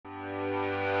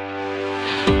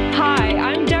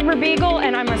Debra Beagle,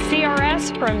 and I'm a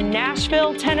CRS from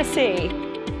Nashville, Tennessee.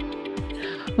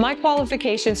 My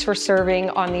qualifications for serving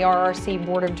on the RRC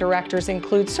Board of Directors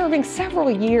include serving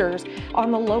several years on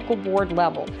the local board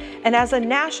level, and as a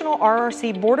national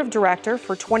RRC Board of Director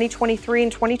for 2023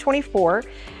 and 2024,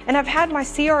 and I've had my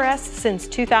CRS since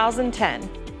 2010.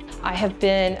 I have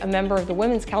been a member of the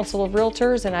Women's Council of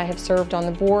Realtors, and I have served on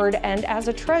the board and as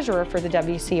a treasurer for the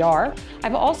WCR.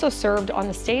 I've also served on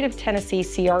the State of Tennessee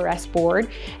CRS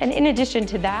board, and in addition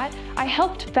to that, I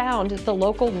helped found the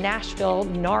local Nashville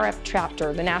NAREP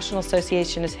chapter, the National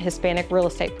Association of Hispanic Real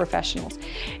Estate Professionals.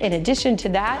 In addition to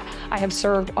that, I have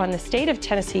served on the State of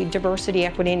Tennessee Diversity,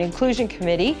 Equity, and Inclusion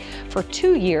Committee for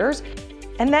 2 years.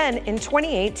 And then in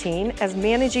 2018, as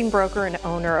managing broker and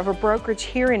owner of a brokerage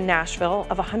here in Nashville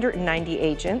of 190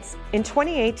 agents. In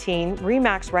 2018,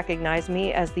 RE/MAX recognized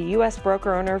me as the U.S.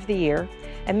 Broker Owner of the Year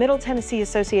and Middle Tennessee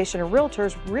Association of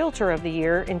Realtors Realtor of the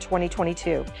Year in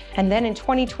 2022. And then in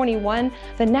 2021,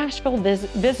 the Nashville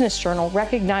Business Journal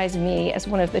recognized me as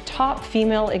one of the top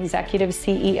female executive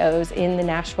CEOs in the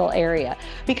Nashville area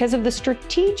because of the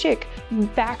strategic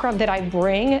background that I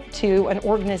bring to an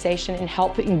organization in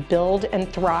helping build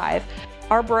and thrive.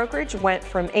 Our brokerage went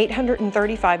from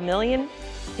 $835 million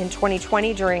in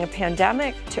 2020 during a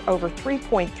pandemic to over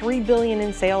 $3.3 billion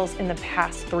in sales in the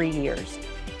past 3 years.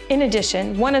 In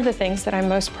addition, one of the things that I'm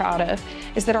most proud of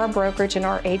is that our brokerage and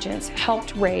our agents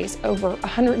helped raise over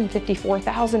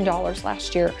 $154,000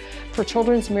 last year for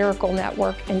Children's Miracle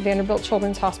Network and Vanderbilt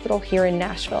Children's Hospital here in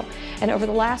Nashville. And over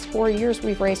the last 4 years,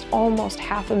 we've raised almost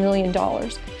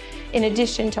 $500,000. In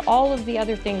addition to all of the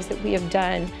other things that we have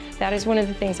done, that is one of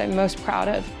the things I'm most proud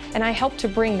of. And I help to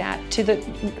bring that to the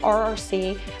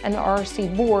RRC, and the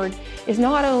RRC board is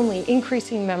not only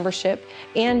increasing membership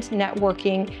and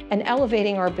networking and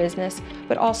elevating our business,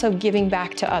 but also giving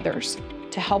back to others,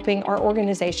 to helping our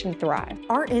organization thrive.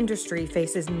 Our industry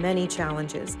faces many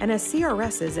challenges, and as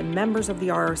CRSs and members of the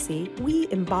RRC, we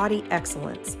embody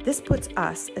excellence. This puts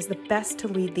us as the best to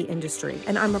lead the industry,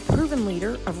 and I'm a proven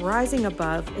leader of rising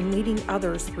above and leading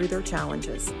others through their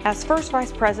challenges. As First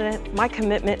Vice President, my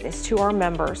commitment is to our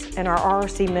members and our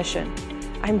RRC mission.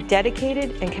 I'm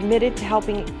dedicated and committed to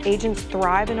helping agents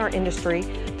thrive in our industry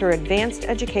through advanced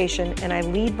education, and I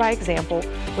lead by example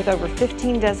with over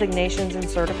 15 designations and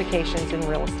certifications in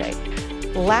real estate.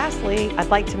 Lastly, I'd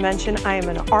like to mention I am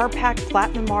an RPAC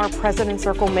Platinum R President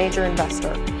Circle Major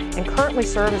Investor and currently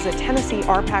serve as a Tennessee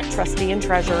RPAC Trustee and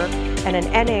Treasurer and an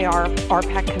NAR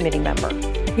RPAC Committee member.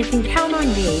 You can count on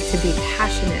me to be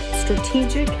passionate,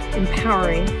 strategic,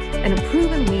 empowering, and a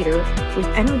proven leader with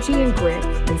energy and grit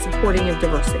and supporting of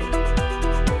diversity.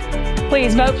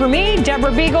 Please vote for me,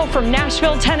 Debra Beagle from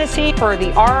Nashville, Tennessee, for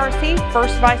the RRC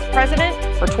First Vice President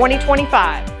for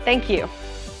 2025. Thank you.